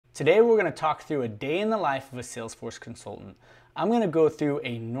Today we're going to talk through a day in the life of a Salesforce consultant. I'm going to go through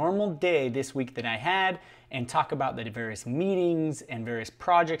a normal day this week that I had and talk about the various meetings and various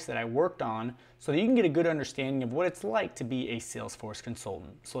projects that I worked on so that you can get a good understanding of what it's like to be a Salesforce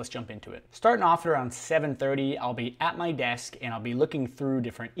consultant. So let's jump into it. Starting off at around 7:30, I'll be at my desk and I'll be looking through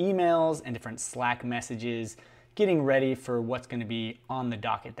different emails and different Slack messages, getting ready for what's going to be on the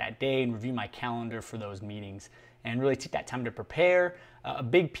docket that day and review my calendar for those meetings and really take that time to prepare. A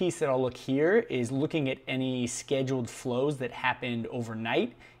big piece that I'll look here is looking at any scheduled flows that happened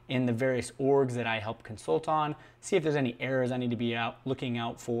overnight in the various orgs that I help consult on, see if there's any errors I need to be looking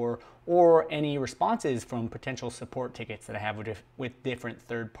out for, or any responses from potential support tickets that I have with different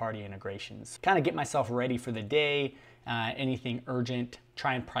third-party integrations. Kind of get myself ready for the day, anything urgent,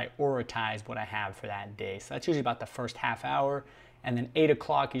 try and prioritize what I have for that day. So that's usually about the first half hour. And then 8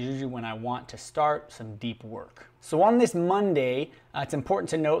 o'clock is usually when I want to start some deep work. So on this Monday, it's important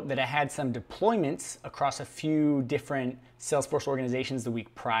to note that I had some deployments across a few different Salesforce organizations the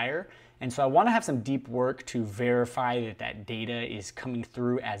week prior. And so I want to have some deep work to verify that that data is coming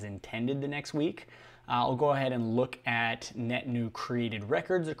through as intended the next week. I'll go ahead and look at net new created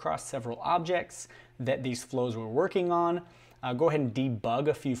records across several objects that these flows were working on. Go ahead and debug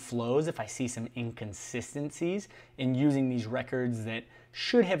a few flows if I see some inconsistencies in using these records that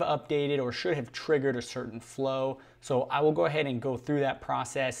should have updated or should have triggered a certain flow. So I will go ahead and go through that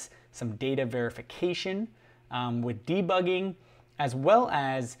process, some data verification with debugging, as well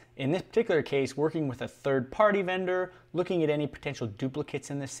as, in this particular case, working with a third-party vendor, looking at any potential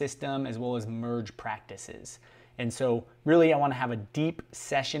duplicates in the system, as well as merge practices. And so really I want to have a deep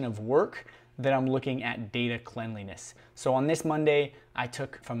session of work that I'm looking at data cleanliness. So on this Monday, I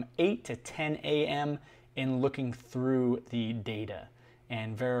took from 8 to 10 a.m. in looking through the data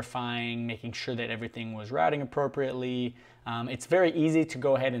and verifying, making sure that everything was routing appropriately. It's very easy to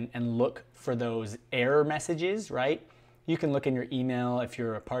go ahead and look for those error messages, right? You can look in your email if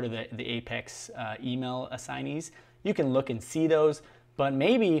you're a part of the Apex email assignees. You can look and see those, but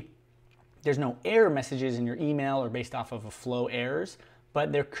maybe there's no error messages in your email or based off of a flow errors,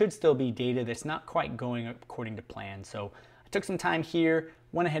 but there could still be data that's not quite going according to plan. So I took some time here,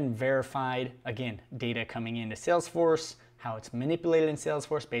 went ahead and verified, again, data coming into Salesforce, how it's manipulated in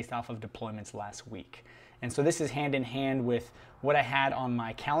Salesforce based off of deployments last week. And so this is hand in hand with what I had on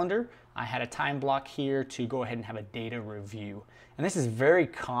my calendar. I had a time block here to go ahead and have a data review. And this is very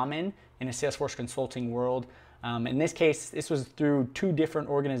common in a Salesforce consulting world. In this case, this was through two different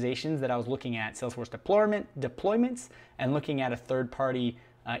organizations that I was looking at Salesforce deployments and looking at a third-party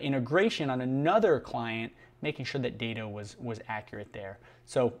integration on another client, making sure that data was accurate there.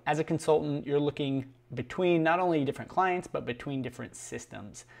 So as a consultant, you're looking between not only different clients, but between different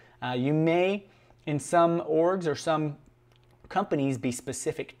systems. You may, in some orgs or some companies, be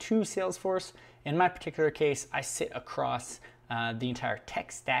specific to Salesforce. In my particular case, I sit across the entire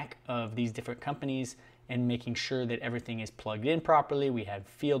tech stack of these different companies and making sure that everything is plugged in properly. We have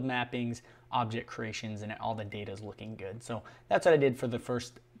field mappings, object creations, and all the data is looking good. So that's what I did for the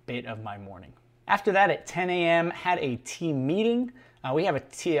first bit of my morning. After that, at 10 a.m., had a team meeting. We have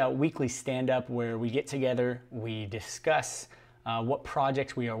a weekly stand-up where we get together, we discuss what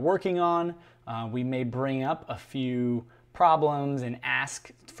projects we are working on. We may bring up a few problems and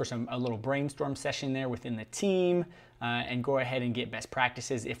ask for a little brainstorm session there within the team and go ahead and get best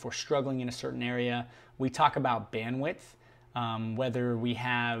practices if we're struggling in a certain area. We talk about bandwidth, whether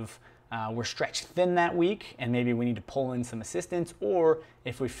we're stretched thin that week and maybe we need to pull in some assistance, or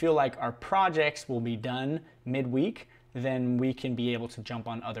if we feel like our projects will be done midweek, then we can be able to jump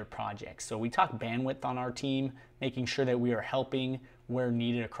on other projects. So we talk bandwidth on our team, making sure that we are helping where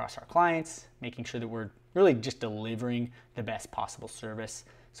needed across our clients, making sure that we're really just delivering the best possible service.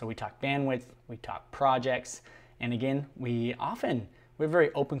 So we talk bandwidth, we talk projects, and again, we have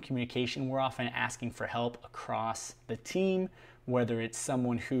very open communication. We're often asking for help across the team, whether it's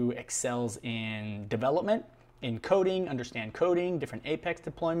someone who excels in development, in coding, understand coding, different Apex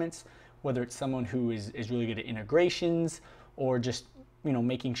deployments, whether it's someone who is really good at integrations, or just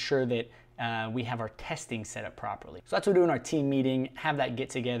making sure that we have our testing set up properly. So that's what we do in our team meeting, have that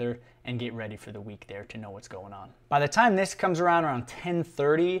get together and get ready for the week there to know what's going on. By the time this comes around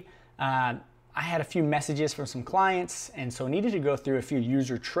 10:30, I had a few messages from some clients, and so needed to go through a few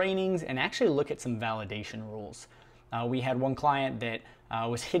user trainings and actually look at some validation rules. We had one client that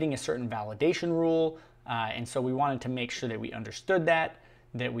was hitting a certain validation rule, and so we wanted to make sure that we understood that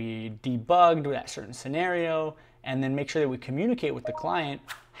we debugged that certain scenario, and then make sure that we communicate with the client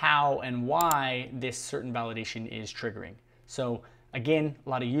how and why this certain validation is triggering. So again, a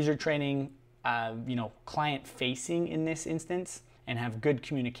lot of user training, client facing in this instance, and have good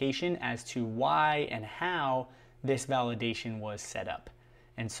communication as to why and how this validation was set up.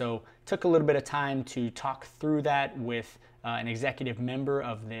 And so took a little bit of time to talk through that with an executive member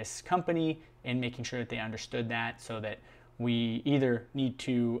of this company and making sure that they understood that, so that we either need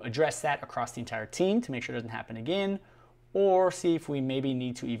to address that across the entire team to make sure it doesn't happen again, or see if we maybe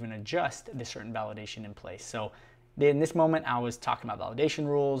need to even adjust the certain validation in place. So in this moment, I was talking about validation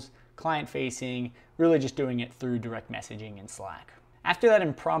rules, client facing, really just doing it through direct messaging in Slack. After that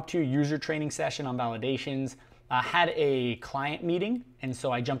impromptu user training session on validations, I had a client meeting, and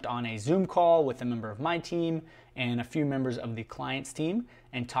so I jumped on a Zoom call with a member of my team and a few members of the client's team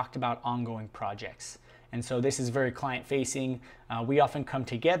and talked about ongoing projects. And so this is very client facing. We often come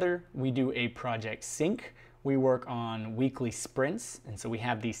together, we do a project sync. We work on weekly sprints, and so we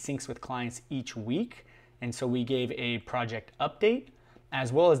have these syncs with clients each week. And so we gave a project update,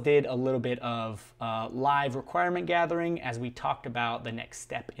 as well as did a little bit of live requirement gathering as we talked about the next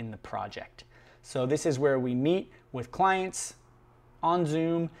step in the project. So this is where we meet with clients on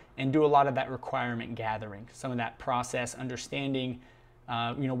Zoom and do a lot of that requirement gathering, some of that process, understanding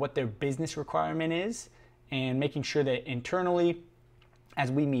what their business requirement is, and making sure that internally,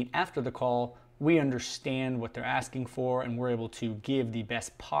 as we meet after the call, we understand what they're asking for and we're able to give the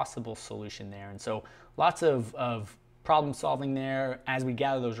best possible solution there. And so lots of problem solving there as we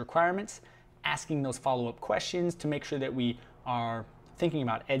gather those requirements, asking those follow-up questions to make sure that we are thinking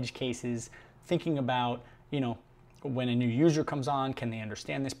about edge cases, thinking about, when a new user comes on, can they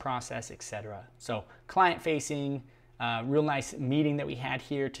understand this process, etc. So client facing, real nice meeting that we had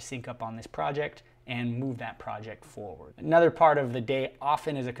here to sync up on this project and move that project forward. Another part of the day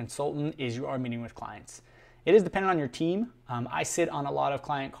often as a consultant is you are meeting with clients. It is dependent on your team. I sit on a lot of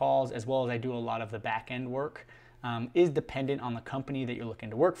client calls as well as I do a lot of the back end work. Is dependent on the company that you're looking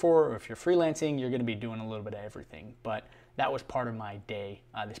to work for, or if you're freelancing, you're gonna be doing a little bit of everything. But that was part of my day,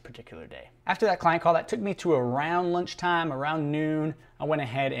 this particular day. After that client call, that took me to around lunchtime, around noon. I went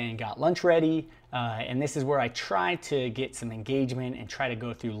ahead and got lunch ready. And this is where I try to get some engagement and try to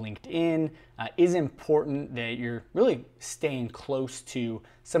go through LinkedIn. Is important that you're really staying close to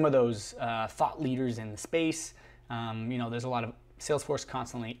some of those thought leaders in the space. There's a lot of Salesforce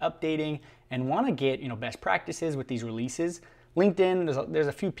constantly updating and want to get best practices with these releases. LinkedIn, there's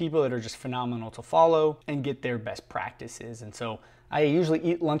a few people that are just phenomenal to follow and get their best practices. And so I usually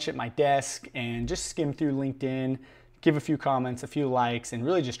eat lunch at my desk and just skim through LinkedIn, give a few comments, a few likes, and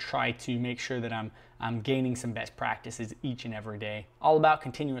really just try to make sure that I'm gaining some best practices each and every day. All about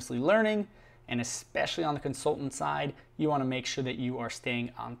continuously learning, and especially on the consultant side, you want to make sure that you are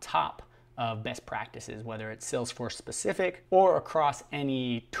staying on top of best practices, whether it's Salesforce specific or across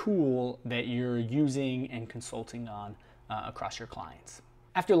any tool that you're using and consulting on across your clients.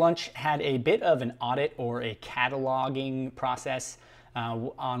 After lunch, had a bit of an audit or a cataloging process.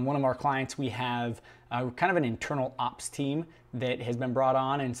 On one of our clients, we have kind of an internal ops team that has been brought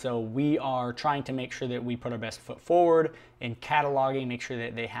on, and so we are trying to make sure that we put our best foot forward in cataloging, make sure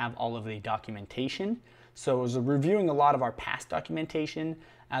that they have all of the documentation. So I was reviewing a lot of our past documentation,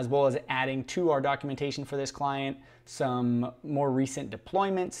 as well as adding to our documentation for this client some more recent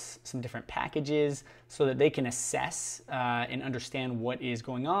deployments, some different packages, so that they can assess and understand what is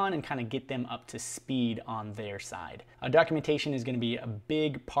going on and kind of get them up to speed on their side. Documentation is going to be a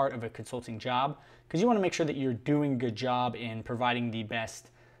big part of a consulting job because you want to make sure that you're doing a good job in providing the best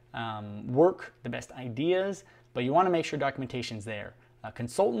work, the best ideas, but you want to make sure documentation's there.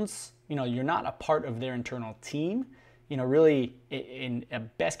 Consultants, you're not a part of their internal team. Really, in a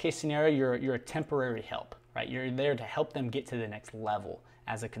best case scenario, you're a temporary help, right? You're there to help them get to the next level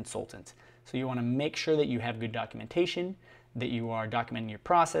as a consultant. So you want to make sure that you have good documentation, that you are documenting your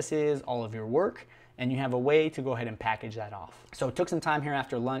processes, all of your work, and you have a way to go ahead and package that off. So it took some time here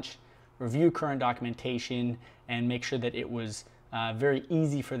after lunch, review current documentation, and make sure that it was very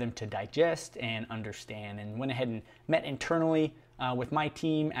easy for them to digest and understand, and went ahead and met internally with my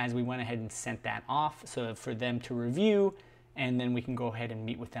team as we went ahead and sent that off so for them to review, and then we can go ahead and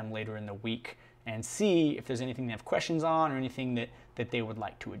meet with them later in the week and see if there's anything they have questions on or anything that they would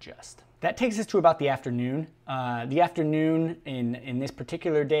like to adjust. That takes us to about the afternoon. The afternoon in this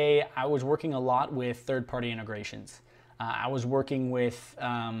particular day, I was working a lot with third-party integrations. I was working with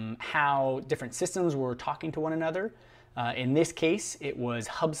how different systems were talking to one another. In this case, it was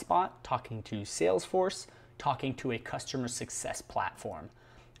HubSpot talking to Salesforce, talking to a customer success platform.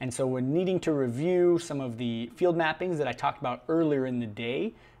 And so we're needing to review some of the field mappings that I talked about earlier in the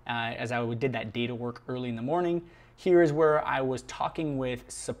day as I did that data work early in the morning. Here is where I was talking with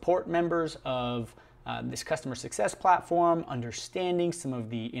support members of this customer success platform, understanding some of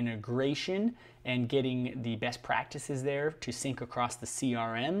the integration and getting the best practices there to sync across the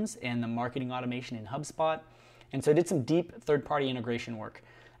CRMs and the marketing automation in HubSpot. And so I did some deep third-party integration work.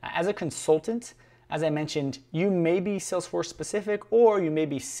 As a consultant, as I mentioned, you may be Salesforce specific, or you may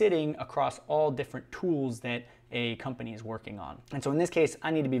be sitting across all different tools that a company is working on. And so in this case, I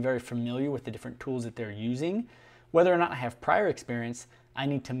need to be very familiar with the different tools that they're using. Whether or not I have prior experience, I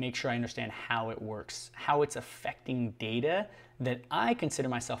need to make sure I understand how it works, how it's affecting data that I consider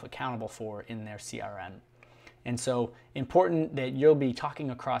myself accountable for in their CRM. And so important that you'll be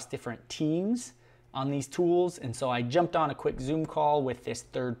talking across different teams on these tools. And so I jumped on a quick Zoom call with this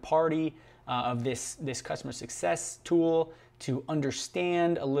third party of this customer success tool to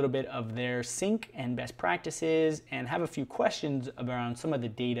understand a little bit of their sync and best practices and have a few questions around some of the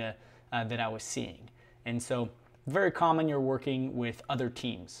data that I was seeing. And so very common, you're working with other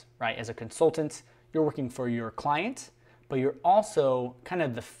teams, right? As a consultant, you're working for your client, but you're also kind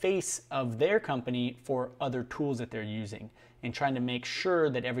of the face of their company for other tools that they're using and trying to make sure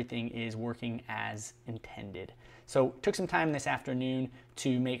that everything is working as intended. So took some time this afternoon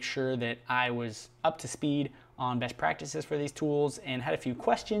to make sure that I was up to speed on best practices for these tools and had a few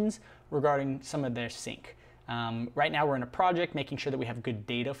questions regarding some of their sync. Right now we're in a project making sure that we have good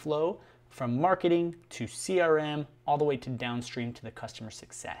data flow from marketing to CRM all the way to downstream to the customer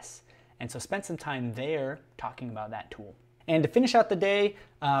success. And so spent some time there talking about that tool. And to finish out the day,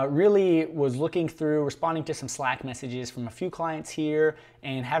 really was looking through, responding to some Slack messages from a few clients here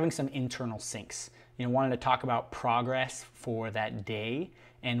and having some internal syncs. Wanted to talk about progress for that day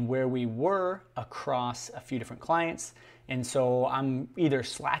and where we were across a few different clients. And so I'm either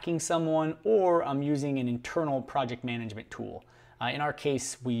slacking someone or I'm using an internal project management tool. In our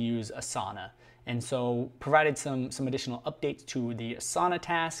case, we use Asana. And so provided some additional updates to the Asana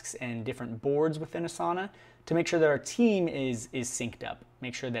tasks and different boards within Asana to make sure that our team is synced up.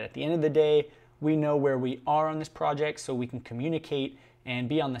 Make sure that at the end of the day, we know where we are on this project so we can communicate and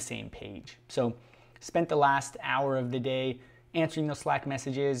be on the same page. So spent the last hour of the day answering those Slack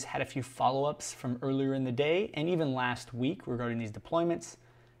messages, had a few follow-ups from earlier in the day and even last week regarding these deployments,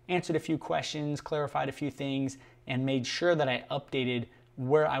 answered a few questions, clarified a few things, and made sure that I updated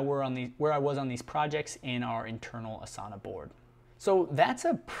where I was on these projects in our internal Asana board. So that's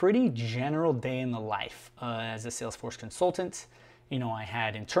a pretty general day in the life as a Salesforce consultant. I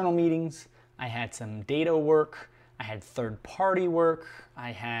had internal meetings, I had some data work, I had third-party work,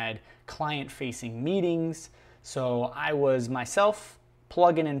 I had client-facing meetings. So I was myself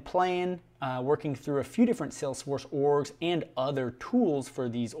plugging and playing, working through a few different Salesforce orgs and other tools for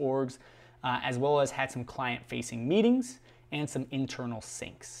these orgs, as well as had some client-facing meetings and some internal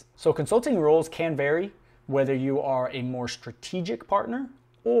syncs. So consulting roles can vary, whether you are a more strategic partner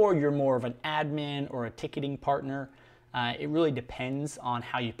or you're more of an admin or a ticketing partner. It really depends on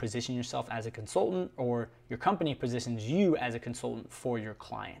how you position yourself as a consultant or your company positions you as a consultant for your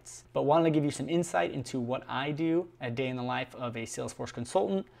clients. But wanted to give you some insight into what I do a day in the life of a Salesforce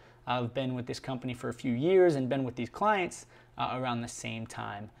consultant. I've been with this company for a few years and been with these clients around the same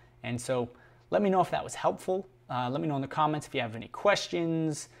time. And so let me know if that was helpful. Let me know in the comments if you have any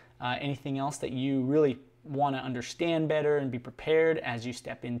questions, anything else that you really want to understand better and be prepared as you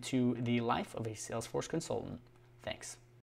step into the life of a Salesforce consultant. Thanks.